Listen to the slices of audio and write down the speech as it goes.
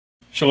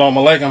Shalom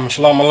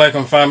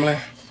alaikum, family,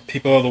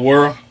 people of the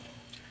world.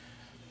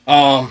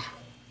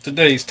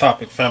 Today's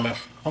topic, family,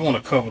 I want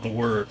to cover the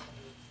word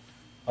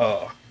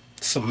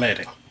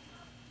Semitic,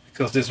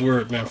 because this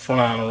word been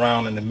flying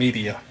around in the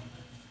media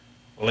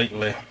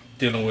lately,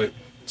 dealing with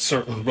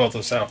certain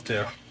brothers out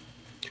there,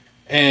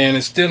 and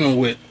it's dealing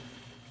with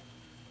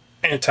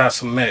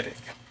anti-Semitic.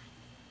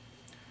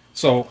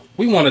 So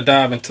we want to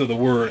dive into the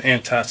word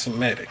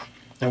anti-Semitic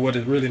and what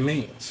it really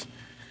means,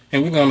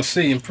 and we're going to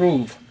see and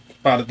prove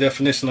by the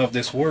definition of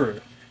this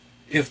word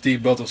if the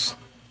brothers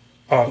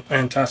are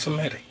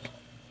anti-Semitic.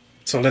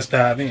 So let's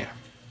dive in.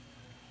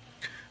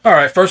 All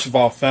right, first of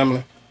all,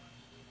 family,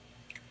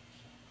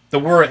 the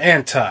word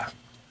anti.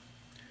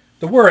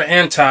 The word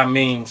anti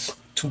means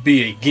to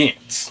be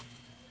against,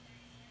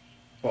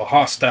 or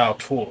hostile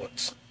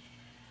towards,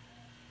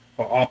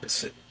 or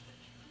opposite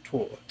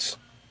towards.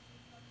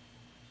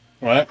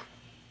 Right?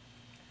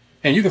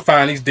 And you can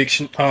find these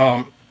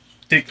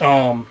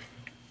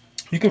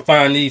you can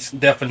find these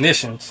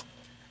definitions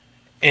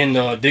in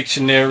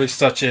dictionaries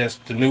such as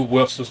the New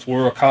Webster's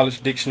World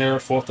College Dictionary,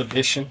 4th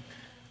edition,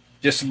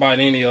 just about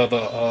any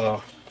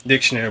other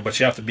dictionary, but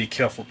you have to be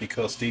careful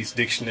because these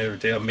dictionaries,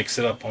 they'll mix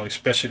it up on,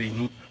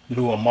 especially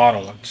newer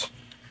modern ones,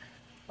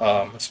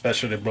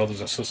 especially the brothers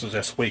and sisters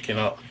that's waking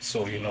up.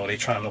 So, you know, they're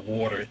trying to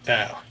water it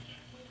down.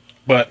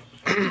 But,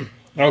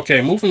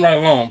 okay, moving right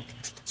along.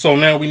 So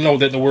now we know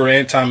that the word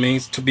anti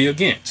means to be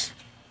against.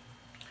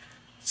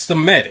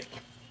 Semitic.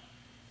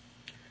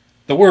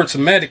 The word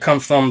Semitic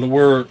comes from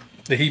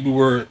the Hebrew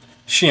word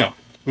Shem,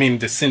 meaning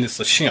descendants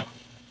of Shem.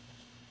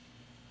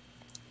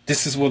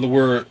 This is where the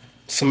word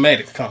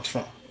Semitic comes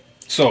from.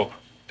 So,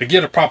 to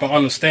get a proper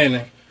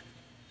understanding,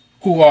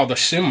 who are the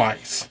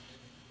Shemites,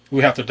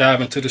 we have to dive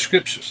into the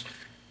scriptures.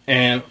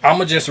 And I'm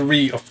going to just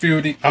read a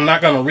few. I'm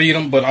not going to read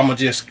them, but I'm going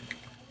to just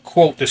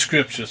quote the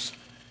scriptures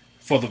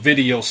for the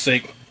video's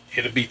sake.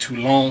 It'll be too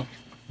long,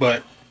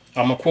 but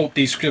I'm going to quote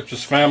these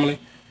scriptures, family,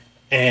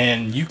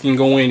 and you can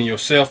go in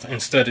yourself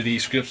and study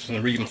these scriptures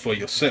and read them for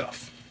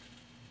yourself.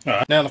 All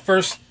right. Now, the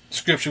first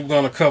scripture we're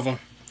going to cover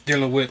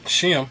dealing with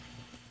Shem,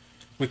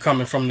 we're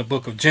coming from the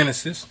book of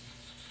Genesis,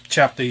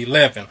 chapter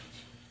 11,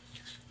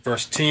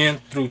 verse 10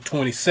 through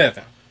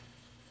 27.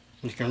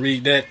 You can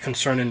read that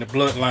concerning the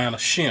bloodline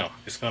of Shem.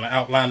 It's going to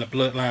outline the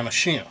bloodline of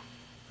Shem.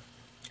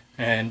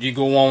 And you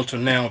go on to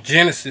now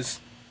Genesis,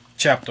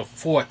 chapter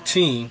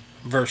 14,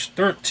 verse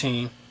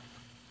 13.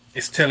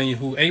 It's telling you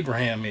who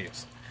Abraham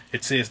is.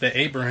 It says that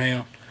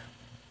Abraham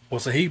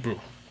was a Hebrew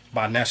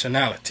by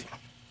nationality.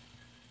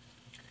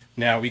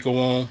 Now we go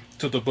on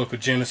to the book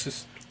of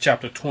Genesis,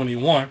 chapter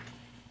 21,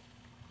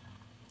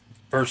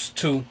 verse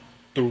 2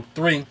 through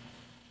 3.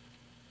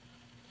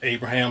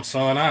 Abraham's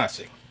son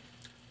Isaac.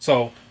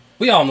 So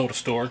we all know the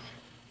story.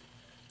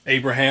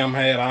 Abraham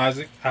had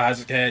Isaac.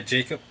 Isaac had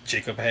Jacob.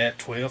 Jacob had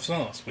 12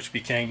 sons, which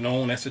became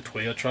known as the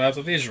 12 tribes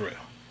of Israel.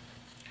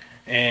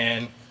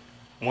 And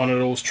one of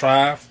those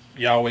tribes,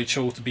 Yahweh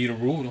chose to be the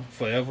ruler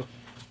forever.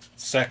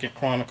 2nd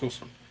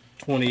Chronicles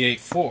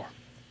 28:4.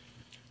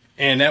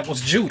 And that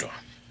was Judah.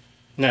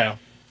 Now,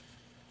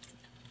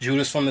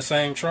 Judah's from the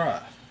same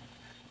tribe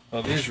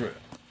of Israel,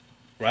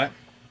 right?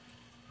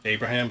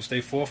 Abraham is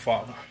their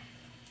forefather,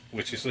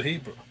 which is a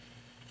Hebrew.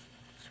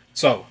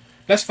 So,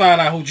 let's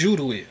find out who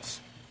Judah is.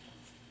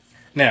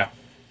 Now,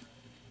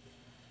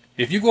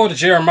 if you go to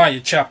Jeremiah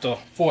chapter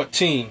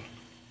 14,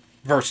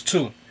 verse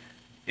 2,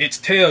 it's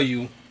tell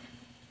you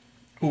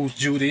who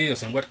Judah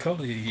is and what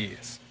color he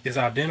is. It's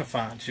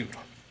identifying Judah,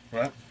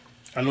 right?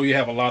 I know you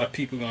have a lot of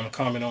people going to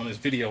comment on this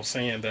video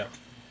saying that,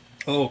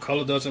 oh,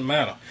 color doesn't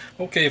matter.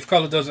 Okay, if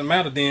color doesn't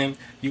matter, then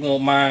you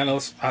won't mind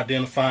us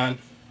identifying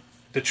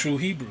the true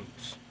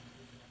Hebrews,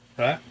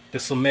 right? The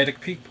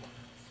Semitic people.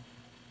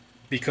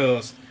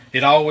 Because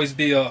it always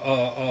be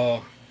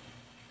a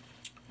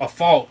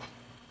fault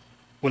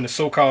when the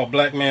so-called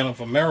black man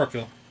of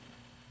America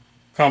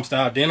comes to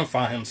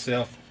identify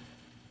himself.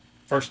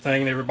 First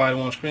thing everybody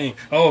wants to scream,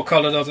 oh,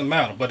 color doesn't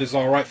matter, but it's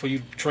all right for you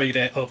to portray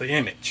that other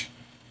image.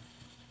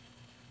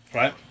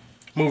 Right?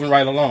 Moving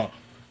right along.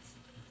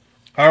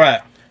 All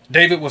right.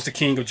 David was the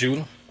king of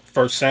Judah.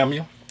 1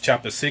 Samuel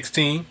chapter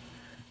 16,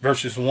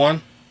 verses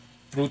 1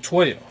 through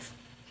 12.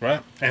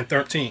 Right? And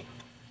 13.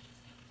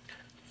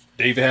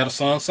 David had a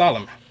son,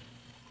 Solomon.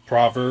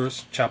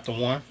 Proverbs chapter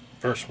 1,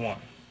 verse 1.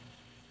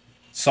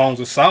 Songs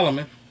of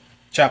Solomon,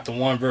 chapter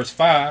 1, verse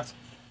 5.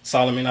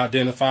 Solomon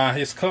identified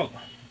his color.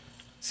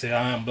 Say,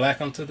 I am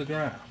black unto the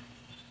ground.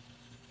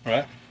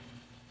 Right?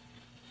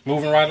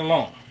 Moving right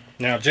along.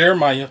 Now,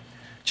 Jeremiah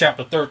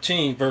chapter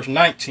 13, verse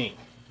 19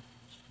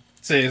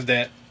 says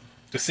that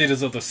the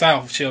cities of the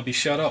south shall be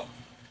shut up,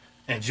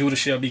 and Judah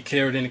shall be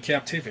carried into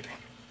captivity.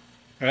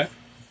 Right?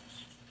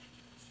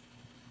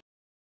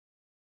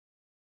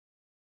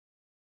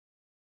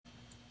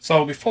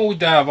 So, before we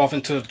dive off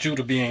into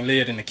Judah being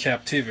led into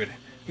captivity,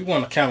 we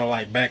want to kind of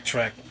like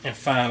backtrack and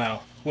find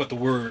out what the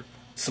word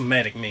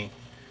Semitic means.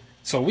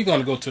 So we're going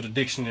to go to the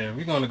dictionary.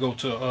 We're going to go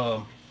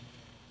to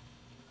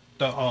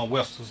the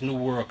Webster's New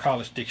World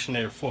College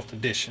Dictionary, 4th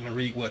edition, and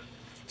read what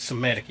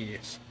Semitic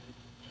is.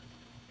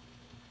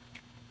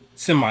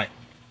 Semite,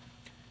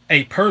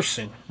 a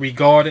person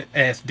regarded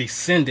as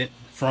descendant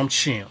from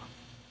Shem,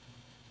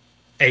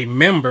 a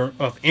member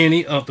of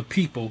any of the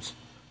peoples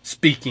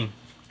speaking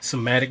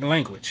Semitic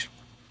language,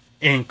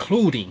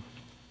 including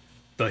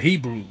the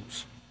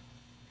Hebrews,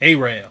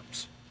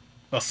 Arabs,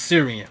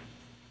 Assyrian,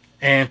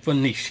 and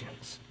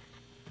Phoenicians.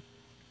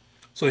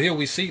 So here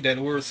we see that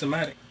the word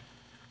Semitic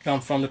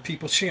comes from the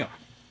people Shem.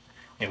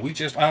 And we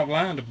just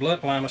outlined the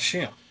bloodline of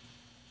Shem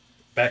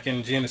back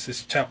in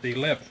Genesis chapter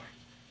 11.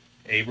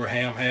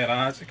 Abraham had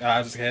Isaac,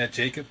 Isaac had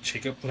Jacob,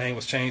 Jacob's name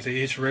was changed to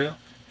Israel,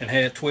 and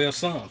had 12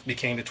 sons,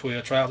 became the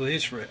 12 tribes of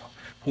Israel,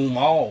 whom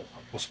all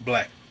was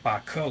black by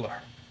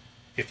color,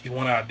 if you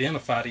want to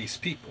identify these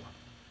people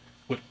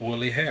with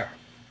woolly hair.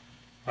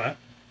 Right?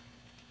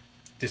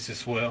 This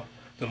is where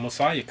the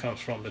Messiah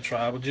comes from, the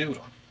tribe of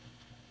Judah.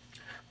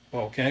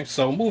 Okay,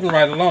 so moving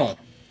right along.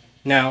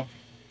 Now,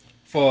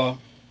 for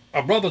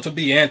a brother to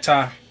be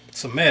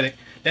anti-Semitic,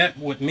 that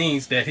would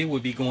means that he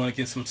would be going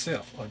against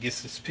himself, or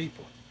against his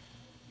people.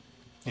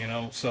 You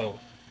know, so,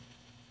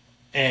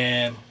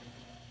 and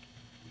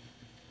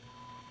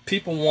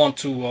people want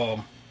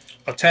to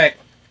attack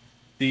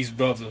these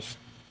brothers,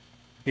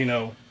 you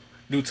know,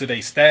 due to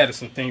their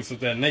status and things of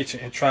that nature,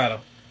 and try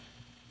to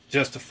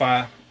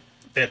justify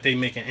that they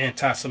making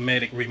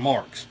anti-Semitic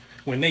remarks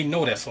when they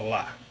know that's a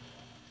lie.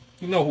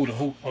 You know who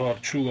the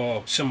true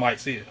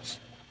Shemites is,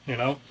 you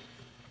know.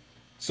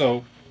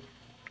 So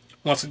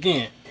once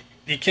again,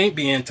 it can't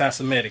be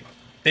anti-Semitic.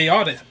 They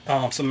are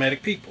the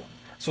Semitic people.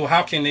 So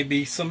how can they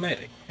be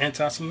Semitic,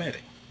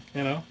 anti-Semitic?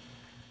 You know,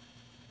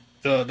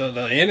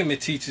 the enemy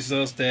teaches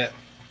us that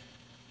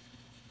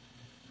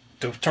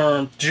the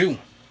term Jew,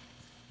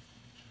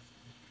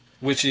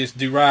 which is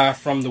derived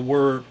from the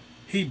word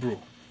Hebrew,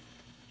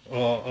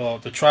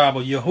 the tribe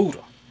of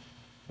Yehuda,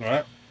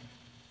 right?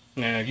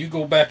 Now, if you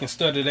go back and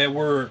study that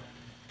word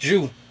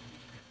Jew,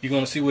 you're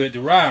going to see where it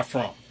derived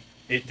from.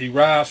 It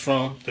derives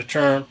from the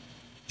term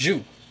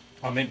Judah,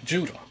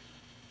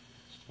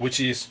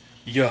 which is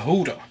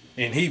Yehuda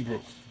in Hebrew.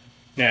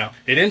 Now,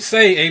 it didn't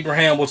say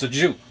Abraham was a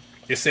Jew.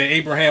 It said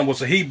Abraham was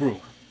a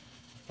Hebrew,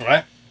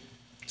 right?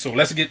 So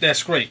let's get that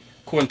straight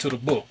according to the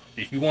book.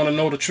 If you want to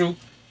know the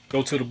truth,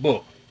 go to the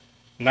book,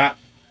 not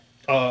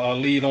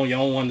lead on your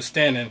own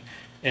understanding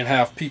and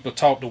have people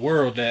talk the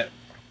world that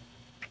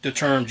the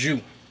term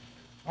Jew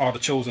are the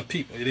chosen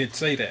people. It didn't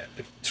say that.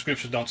 The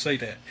scriptures don't say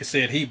that. It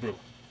said Hebrew.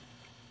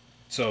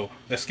 So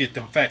let's get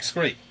them facts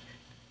straight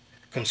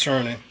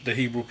concerning the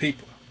Hebrew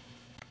people.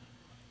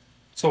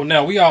 So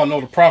now we all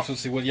know the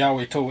prophecy what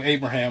Yahweh told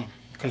Abraham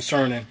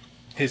concerning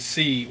his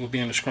seed would be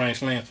in the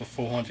strange land for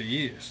 400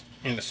 years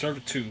in the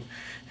servitude.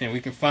 And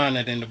we can find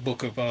that in the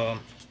book of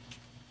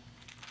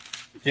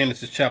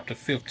Genesis chapter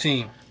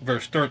 15,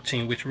 verse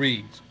 13, which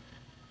reads,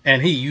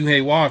 "And he,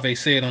 Yahweh,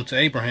 said unto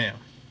Abraham,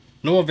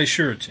 Know of a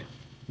surety,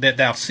 that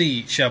thy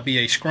seed shall be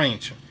a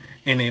stranger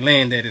in a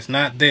land that is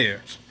not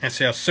theirs, and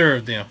shall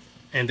serve them,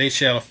 and they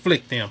shall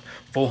afflict them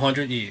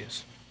 400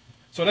 years.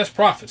 So that's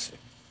prophecy.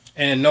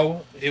 And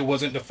no, it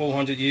wasn't the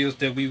 400 years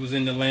that we was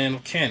in the land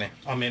of Canaan.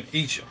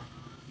 Egypt.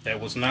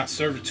 That was not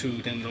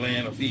servitude in the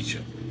land of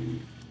Egypt.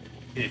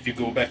 If you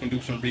go back and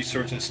do some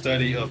research and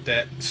study of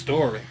that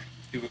story,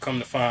 you would come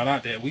to find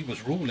out that we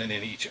was ruling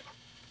in Egypt,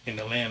 in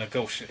the land of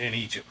Goshen in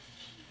Egypt.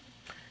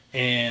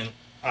 And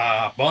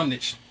our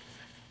bondage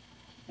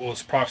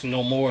was probably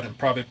no more than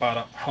probably about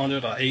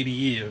 100 or 80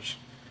 years,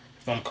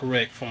 if I'm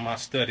correct from my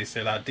studies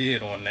that I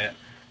did on that.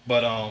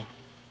 But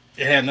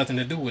it had nothing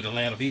to do with the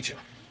land of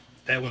Egypt.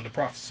 That wasn't the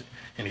prophecy.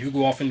 And if you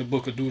go off in the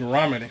book of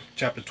Deuteronomy,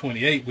 chapter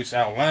 28, which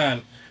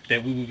outlined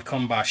that we would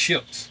come by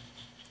ships.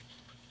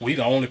 We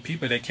the only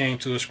people that came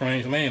to a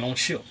strange land on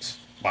ships,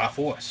 by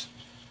force.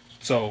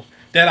 So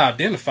that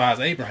identifies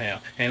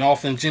Abraham. And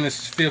off in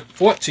Genesis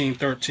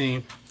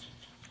 14:13,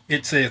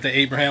 it says that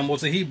Abraham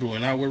was a Hebrew,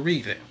 and I will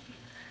read it.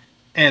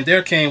 And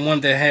there came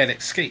one that had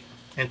escaped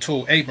and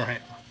told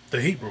Abraham,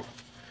 the Hebrew.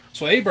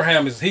 So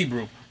Abraham is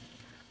Hebrew.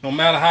 No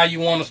matter how you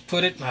want to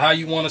put it, how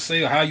you want to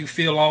say, or how you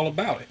feel all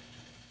about it.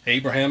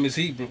 Abraham is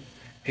Hebrew.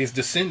 His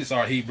descendants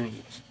are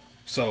Hebrews.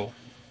 So,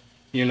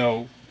 you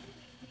know,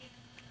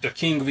 the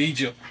king of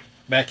Egypt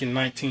back in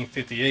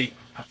 1958,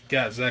 I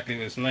forgot exactly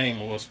what his name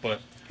was,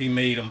 but he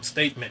made a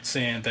statement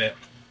saying that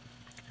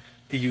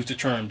he used the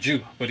term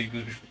Jew, but he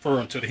was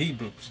referring to the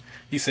Hebrews.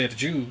 He said the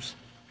Jews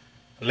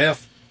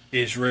left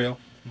Israel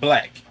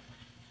black,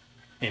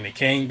 and they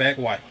came back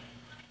white.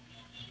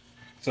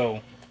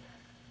 So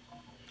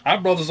our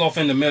brothers off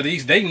in the Middle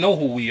East, they know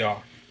who we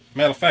are.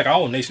 Matter of fact,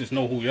 all nations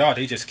know who we are.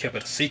 They just kept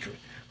it a secret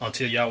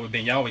until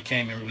Yahweh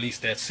came and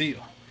released that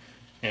seal.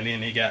 And then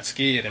they got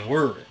scared and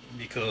worried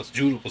because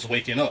Judah was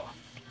waking up.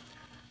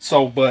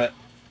 So, but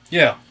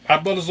yeah,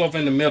 our brothers off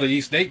in the Middle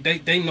East,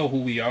 they know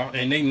who we are,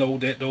 and they know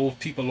that those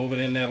people over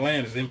in that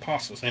land is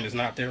imposters and it's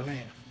not their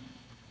land.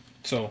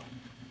 So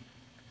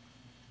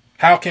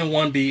how can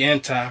one be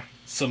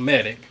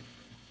anti-Semitic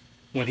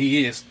when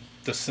he is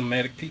the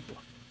Semitic people?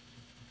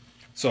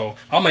 So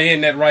I'm going to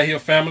end that right here,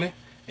 family.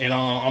 And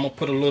I'm going to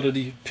put a little of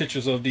the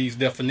pictures of these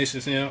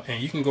definitions in,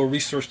 and you can go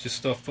research this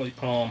stuff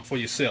for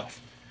yourself.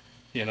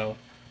 you know.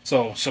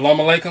 So, Shalom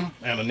Aleichem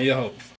and Aniyah Hov.